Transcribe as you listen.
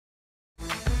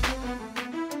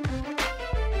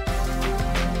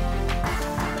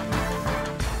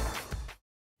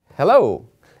Hello!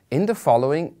 In the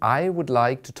following, I would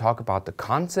like to talk about the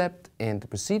concept and the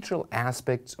procedural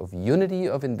aspects of unity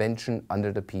of invention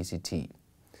under the PCT.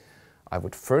 I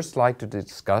would first like to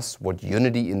discuss what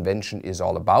unity invention is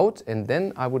all about, and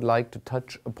then I would like to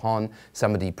touch upon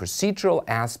some of the procedural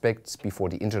aspects before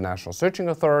the International Searching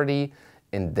Authority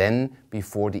and then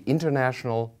before the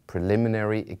International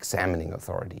Preliminary Examining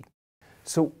Authority.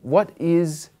 So what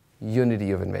is unity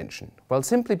of invention? Well,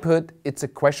 simply put, it's a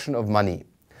question of money.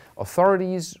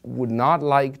 Authorities would not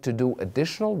like to do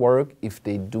additional work if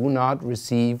they do not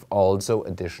receive also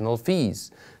additional fees.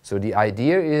 So the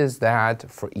idea is that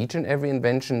for each and every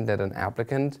invention that an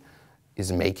applicant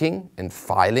is making and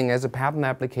filing as a patent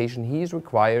application, he is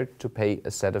required to pay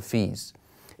a set of fees.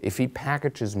 If he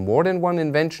packages more than one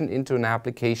invention into an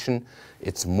application,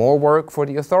 it's more work for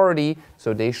the authority,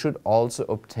 so they should also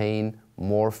obtain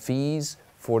more fees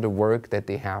for the work that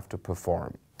they have to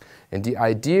perform. And the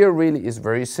idea really is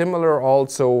very similar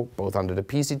also both under the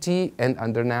PCT and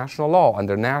under national law.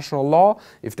 Under national law,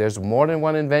 if there's more than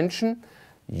one invention,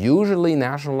 usually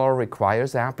national law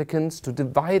requires applicants to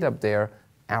divide up their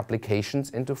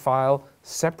applications and to file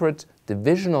separate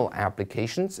divisional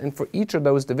applications. And for each of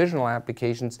those divisional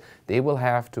applications, they will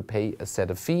have to pay a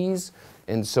set of fees.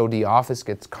 And so the office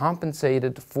gets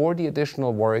compensated for the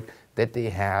additional work that they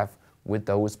have with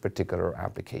those particular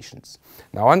applications.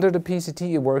 Now under the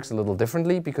PCT it works a little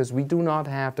differently because we do not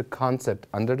have the concept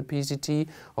under the PCT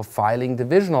of filing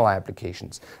divisional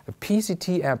applications. A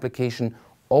PCT application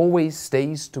always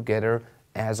stays together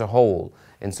as a whole,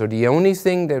 and so the only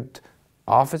thing that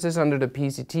offices under the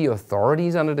PCT,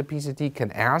 authorities under the PCT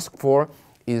can ask for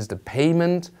is the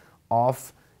payment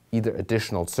of either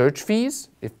additional search fees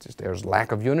if there's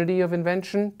lack of unity of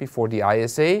invention before the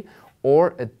ISA,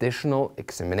 or additional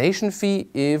examination fee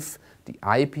if the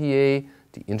IPEA,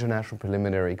 the International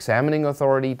Preliminary Examining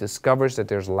Authority, discovers that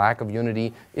there's lack of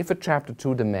unity if a Chapter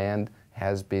 2 demand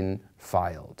has been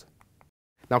filed.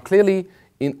 Now clearly,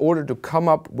 in order to come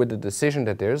up with a decision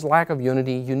that there's lack of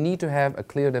unity, you need to have a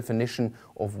clear definition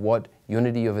of what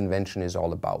unity of invention is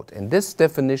all about. And this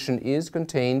definition is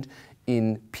contained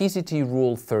in PCT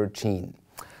Rule 13.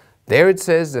 There it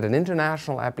says that an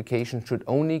international application should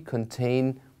only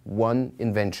contain one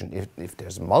invention. If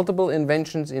there's multiple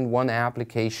inventions in one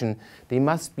application, they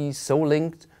must be so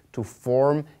linked to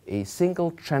form a single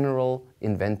general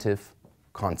inventive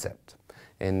concept.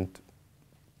 And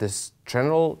this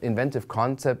general inventive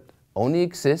concept only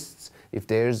exists if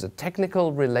there's a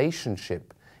technical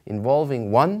relationship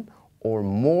involving one or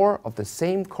more of the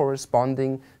same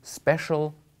corresponding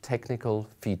special technical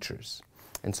features.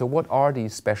 And so what are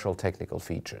these special technical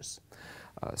features?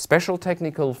 Special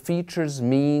technical features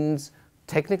means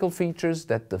technical features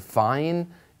that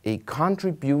define a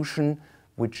contribution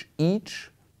which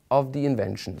each of the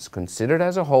inventions considered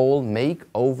as a whole make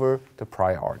over the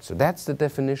prior art. So that's the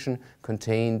definition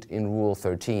contained in Rule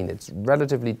 13. It's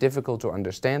relatively difficult to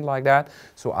understand like that,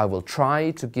 so I will try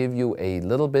to give you a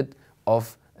little bit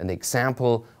of an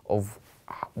example of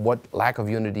what lack of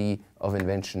unity of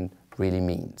invention really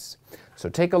means. So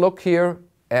take a look here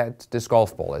at this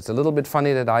golf ball. It's a little bit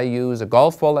funny that I use a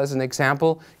golf ball as an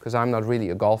example because I'm not really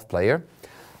a golf player.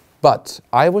 But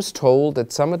I was told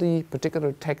that some of the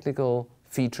particular technical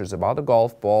features about a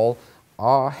golf ball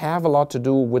have a lot to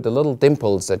do with the little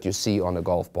dimples that you see on a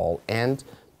golf ball and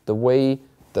the way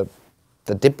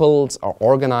the dimples are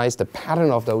organized, the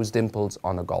pattern of those dimples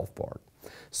on a golf board.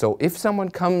 So if someone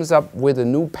comes up with a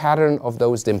new pattern of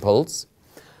those dimples,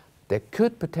 there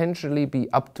could potentially be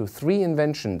up to 3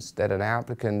 inventions that an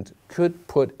applicant could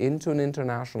put into an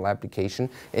international application,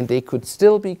 and they could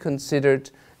still be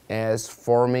considered as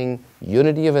forming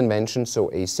unity of invention, so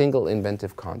a single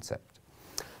inventive concept.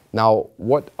 Now,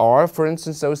 what are, for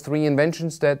instance, those 3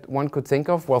 inventions that one could think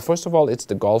of? Well, first of all, it's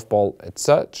the golf ball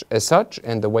as such,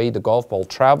 and the way the golf ball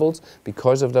travels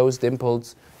because of those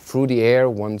dimples through the air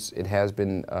once it has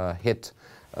been hit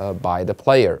by the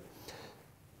player.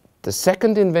 The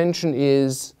second invention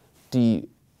is the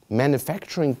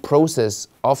manufacturing process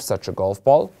of such a golf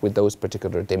ball with those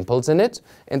particular dimples in it.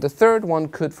 And the third one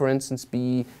could, for instance,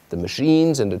 be the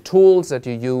machines and the tools that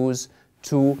you use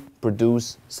to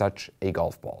produce such a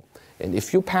golf ball. And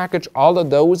if you package all of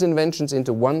those inventions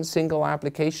into one single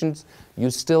application,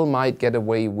 you still might get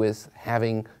away with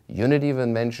having unity of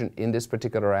invention in this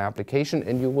particular application,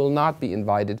 and you will not be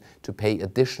invited to pay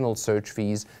additional search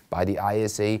fees by the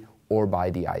ISA or by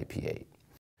the IPEA.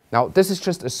 Now, this is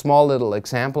just a small little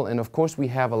example, and of course we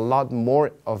have a lot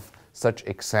more of such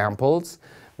examples.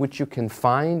 which you can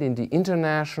find in the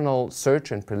International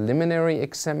Search and Preliminary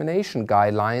Examination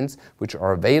Guidelines, which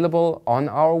are available on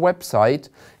our website.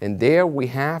 And there we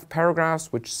have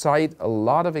paragraphs which cite a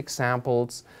lot of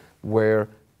examples where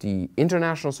the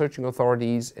international searching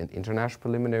authorities and international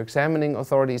preliminary examining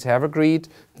authorities have agreed,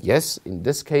 yes, in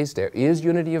this case there is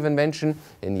unity of invention,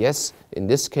 and yes, in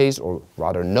this case, or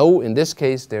rather no, in this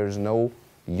case there is no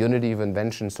unity of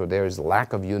invention, so there is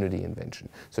lack of unity invention.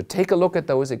 So take a look at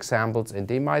those examples and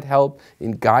they might help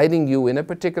in guiding you in a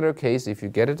particular case if you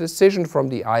get a decision from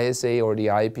the ISA or the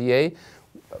IPEA,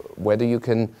 whether you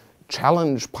can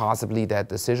challenge possibly that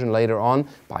decision later on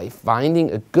by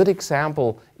finding a good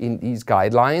example in these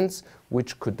guidelines,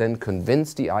 which could then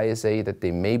convince the ISA that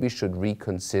they maybe should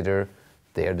reconsider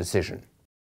their decision.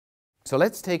 So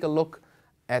let's take a look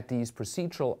at these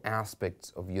procedural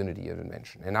aspects of unity of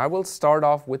invention. And I will start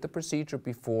off with the procedure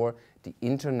before the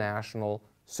International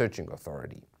Searching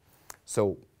Authority.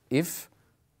 So if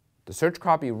the search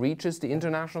copy reaches the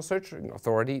International Searching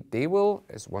Authority, they will,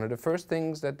 as one of the first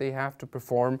things that they have to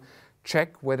perform,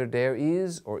 check whether there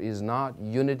is or is not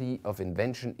unity of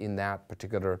invention in that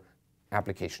particular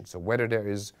application. So whether there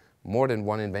is more than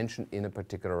one invention in a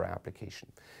particular application.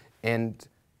 And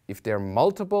if there are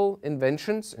multiple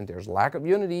inventions and there's lack of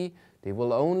unity, they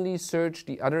will only search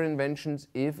the other inventions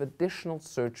if additional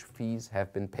search fees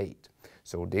have been paid.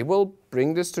 So they will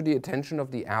bring this to the attention of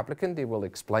the applicant. They will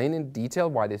explain in detail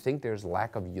why they think there's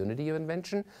lack of unity of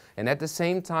invention. And at the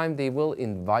same time, they will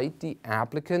invite the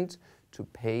applicant to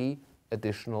pay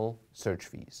additional search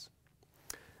fees.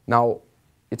 Now,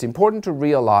 it's important to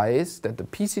realize that the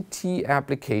PCT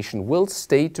application will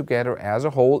stay together as a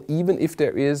whole, even if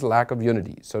there is lack of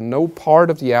unity. So no part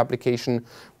of the application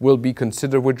will be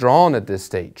considered withdrawn at this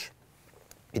stage.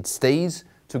 It stays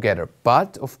together.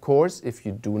 But, of course, if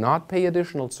you do not pay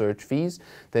additional search fees,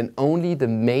 then only the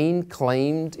main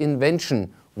claimed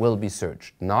invention will be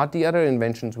searched, not the other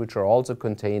inventions which are also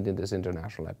contained in this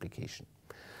international application.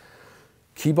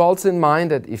 Keep also in mind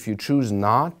that if you choose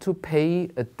not to pay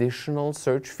additional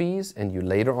search fees and you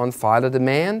later on file a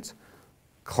demand,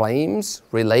 claims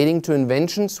relating to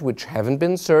inventions which haven't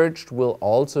been searched will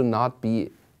also not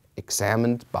be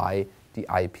examined by the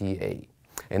IPEA.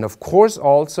 And of course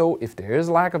also, if there is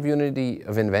lack of unity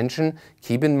of invention,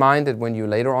 keep in mind that when you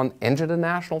later on enter the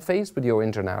national phase with your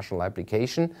international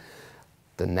application,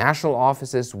 the national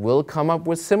offices will come up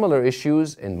with similar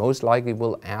issues and most likely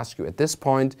will ask you at this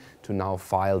point to now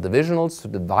file divisionals, to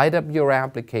divide up your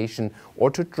application or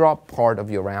to drop part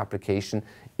of your application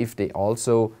if they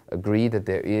also agree that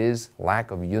there is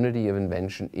lack of unity of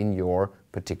invention in your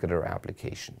particular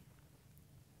application.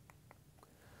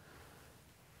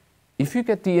 If you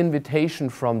get the invitation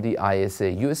from the ISA,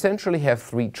 you essentially have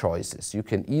three choices. You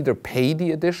can either pay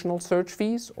the additional search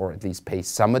fees, or at least pay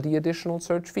some of the additional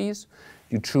search fees.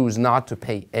 You choose not to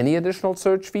pay any additional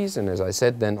search fees, and as I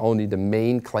said, then only the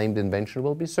main claimed invention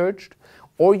will be searched.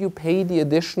 Or you pay the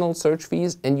additional search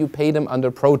fees and you pay them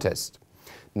under protest.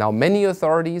 Now, many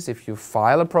authorities, if you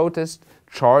file a protest,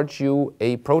 charge you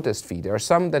a protest fee. There are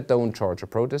some that don't charge a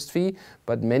protest fee,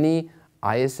 but many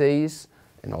ISAs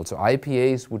and also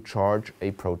IPAs would charge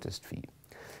a protest fee.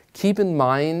 Keep in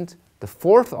mind the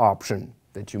fourth option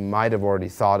that you might have already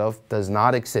thought of does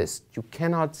not exist. You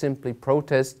cannot simply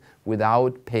protest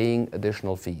without paying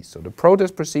additional fees. So the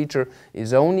protest procedure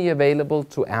is only available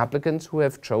to applicants who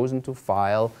have chosen to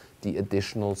file the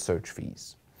additional search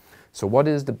fees. So what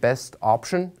is the best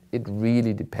option? It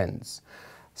really depends.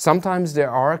 Sometimes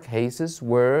there are cases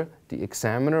where the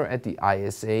examiner at the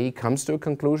ISA comes to a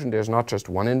conclusion there's not just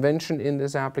one invention in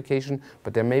this application,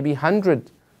 but there may be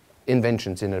 100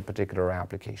 inventions in a particular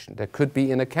application. That could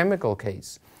be in a chemical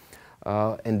case.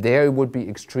 And there it would be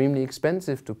extremely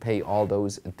expensive to pay all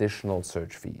those additional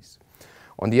search fees.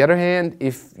 On the other hand,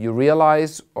 if you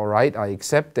realize, all right, I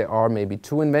accept there are maybe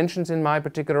 2 inventions in my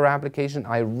particular application,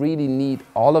 I really need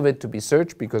all of it to be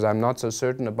searched because I'm not so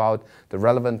certain about the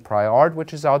relevant prior art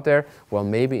which is out there, well,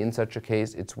 maybe in such a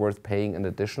case it's worth paying an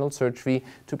additional search fee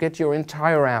to get your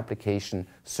entire application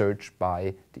searched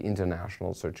by the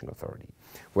International Searching Authority.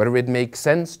 Whether it makes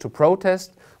sense to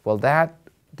protest, well, that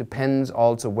depends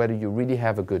also whether you really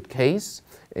have a good case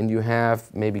and you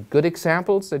have maybe good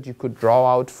examples that you could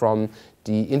draw out from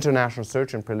the International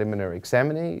Search and Preliminary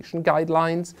Examination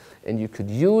Guidelines, and you could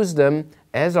use them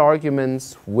as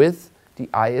arguments with the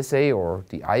ISA or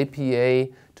the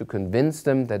IPEA to convince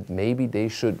them that maybe they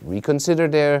should reconsider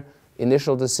their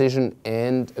initial decision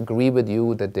and agree with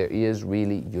you that there is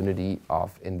really unity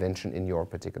of invention in your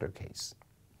particular case.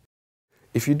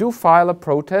 If you do file a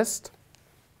protest,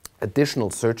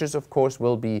 additional searches, of course,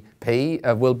 will be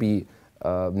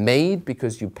made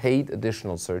because you paid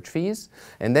additional search fees.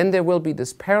 And then there will be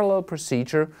this parallel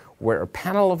procedure where a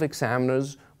panel of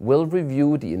examiners will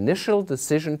review the initial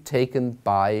decision taken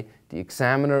by the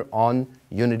examiner on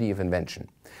unity of invention.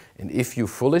 And if you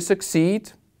fully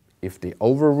succeed, if they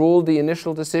overrule the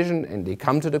initial decision and they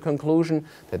come to the conclusion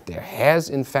that there has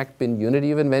in fact been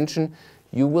unity of invention,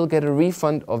 you will get a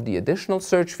refund of the additional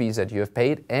search fees that you have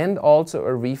paid and also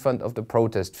a refund of the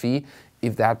protest fee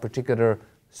if that particular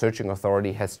searching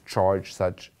authority has charged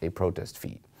such a protest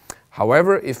fee.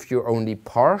 However, if you're only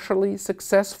partially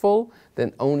successful,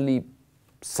 then only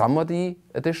some of the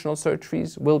additional search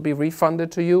fees will be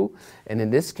refunded to you. And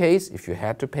in this case, if you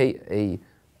had to pay a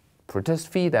protest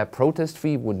fee, that protest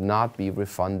fee would not be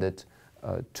refunded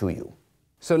to you.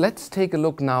 So let's take a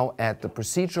look now at the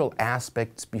procedural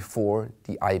aspects before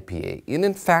the IPEA. And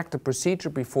in fact, the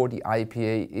procedure before the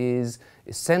IPEA is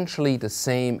essentially the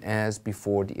same as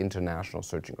before the International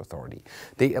Searching Authority.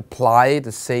 They apply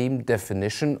the same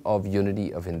definition of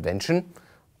unity of invention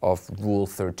of Rule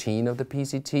 13 of the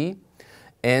PCT.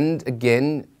 And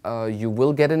again, you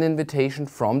will get an invitation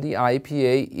from the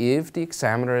IPEA if the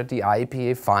examiner at the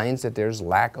IPEA finds that there's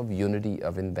lack of unity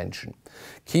of invention.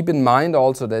 Keep in mind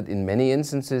also that in many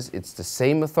instances it's the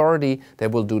same authority that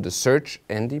will do the search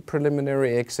and the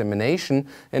preliminary examination,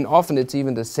 and often it's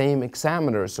even the same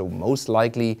examiner, so most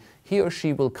likely he or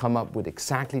she will come up with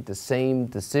exactly the same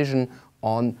decision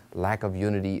on lack of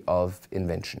unity of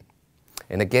invention.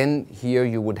 And again, here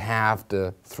you would have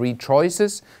the three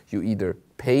choices. You either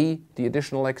pay the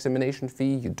additional examination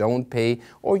fee, you don't pay,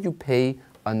 or you pay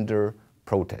under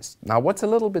protest. Now, what's a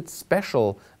little bit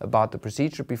special about the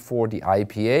procedure before the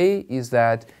IPEA is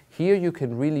that here you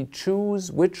can really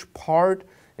choose which part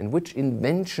and which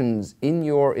inventions in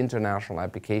your international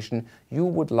application you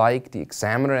would like the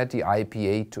examiner at the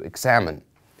IPEA to examine.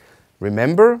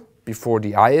 Remember, before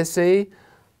the ISA,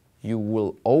 you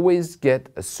will always get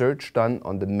a search done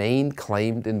on the main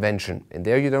claimed invention. And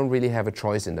there you don't really have a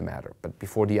choice in the matter. But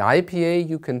before the IPEA,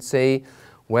 you can say,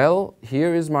 well,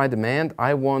 here is my demand.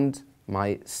 I want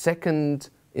my second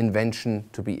invention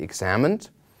to be examined.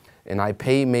 And I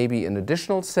pay maybe an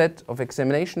additional set of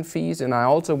examination fees. And I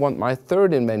also want my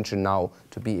third invention now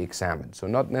to be examined. So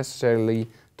not necessarily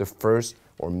the first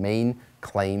or main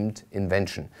claimed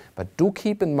invention. But do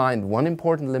keep in mind one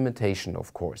important limitation,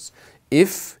 of course.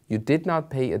 If you did not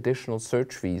pay additional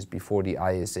search fees before the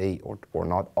ISA, or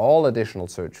not all additional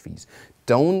search fees,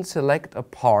 don't select a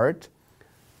part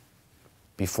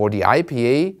before the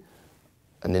IPEA,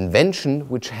 an invention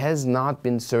which has not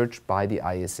been searched by the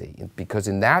ISA. Because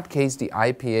in that case, the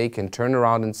IPEA can turn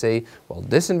around and say, well,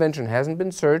 this invention hasn't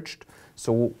been searched,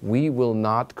 so we will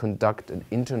not conduct an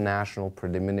international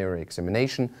preliminary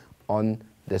examination on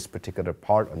this particular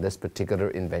part, on this particular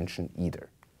invention either.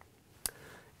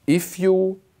 If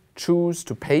you choose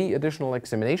to pay additional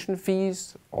examination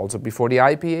fees, also before the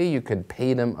IPEA, you can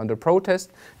pay them under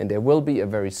protest, and there will be a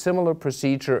very similar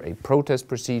procedure, a protest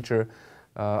procedure,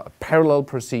 a parallel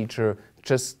procedure,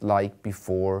 just like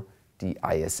before the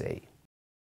ISA.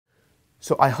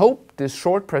 So I hope this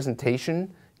short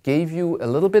presentation gave you a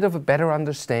little bit of a better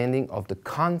understanding of the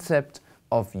concept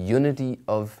of unity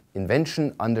of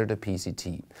invention under the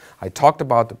PCT. I talked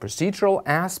about the procedural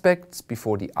aspects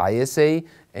before the ISA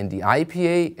and the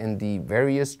IPEA and the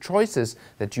various choices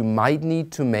that you might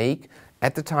need to make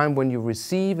at the time when you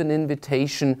receive an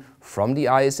invitation from the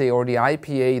ISA or the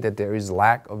IPEA that there is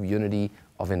lack of unity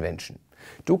of invention.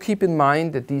 Do keep in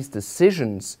mind that these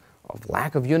decisions of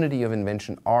lack of unity of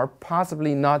invention are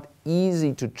possibly not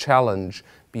easy to challenge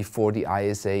before the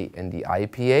ISA and the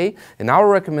IPEA. And our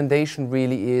recommendation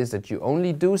really is that you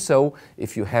only do so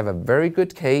if you have a very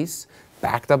good case,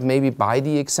 backed up maybe by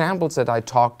the examples that I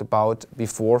talked about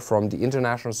before from the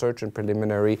International Search and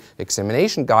Preliminary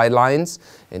Examination Guidelines.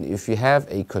 And if you have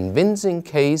a convincing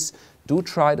case, do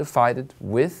try to fight it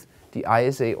with the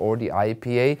ISA or the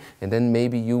IPEA, and then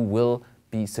maybe you will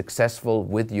be successful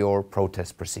with your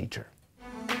protest procedure.